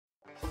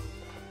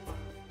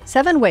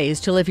7 ways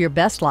to live your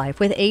best life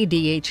with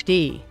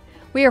ADHD.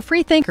 We are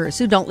free thinkers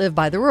who don't live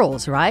by the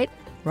rules, right?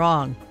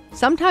 Wrong.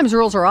 Sometimes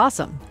rules are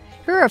awesome.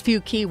 Here are a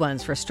few key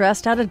ones for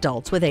stressed out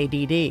adults with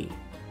ADD.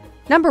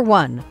 Number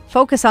 1,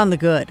 focus on the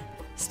good.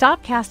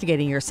 Stop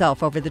castigating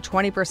yourself over the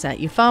 20%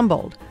 you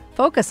fumbled.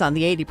 Focus on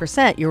the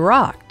 80% you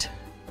rocked.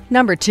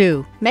 Number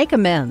 2, make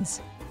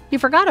amends. You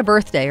forgot a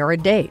birthday or a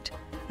date.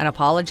 An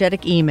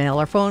apologetic email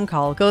or phone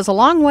call goes a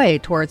long way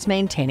towards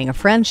maintaining a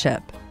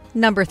friendship.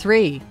 Number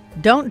 3,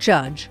 don't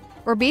judge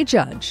or be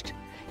judged.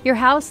 Your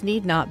house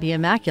need not be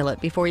immaculate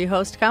before you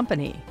host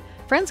company.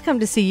 Friends come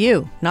to see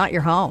you, not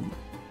your home.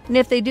 And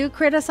if they do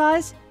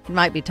criticize, it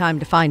might be time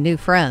to find new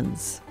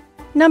friends.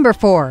 Number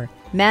 4,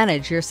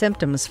 manage your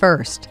symptoms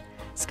first.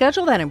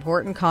 Schedule that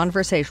important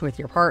conversation with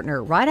your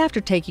partner right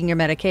after taking your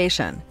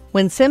medication,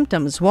 when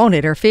symptoms won't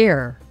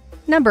interfere.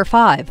 Number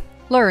 5,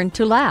 learn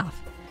to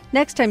laugh.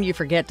 Next time you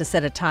forget to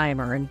set a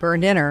timer and burn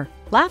dinner,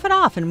 laugh it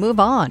off and move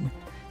on.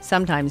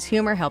 Sometimes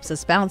humor helps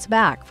us bounce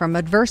back from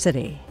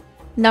adversity.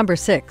 Number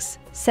 6,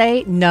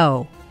 say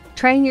no.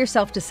 Train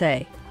yourself to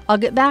say, "I'll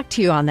get back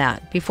to you on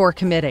that," before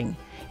committing.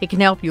 It can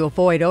help you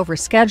avoid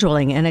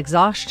overscheduling and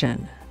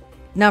exhaustion.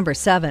 Number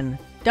 7,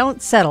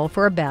 don't settle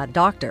for a bad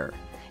doctor.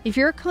 If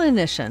your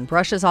clinician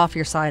brushes off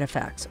your side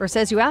effects or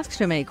says you ask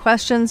too many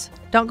questions,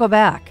 don't go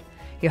back.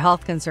 Your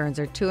health concerns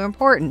are too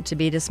important to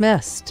be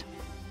dismissed.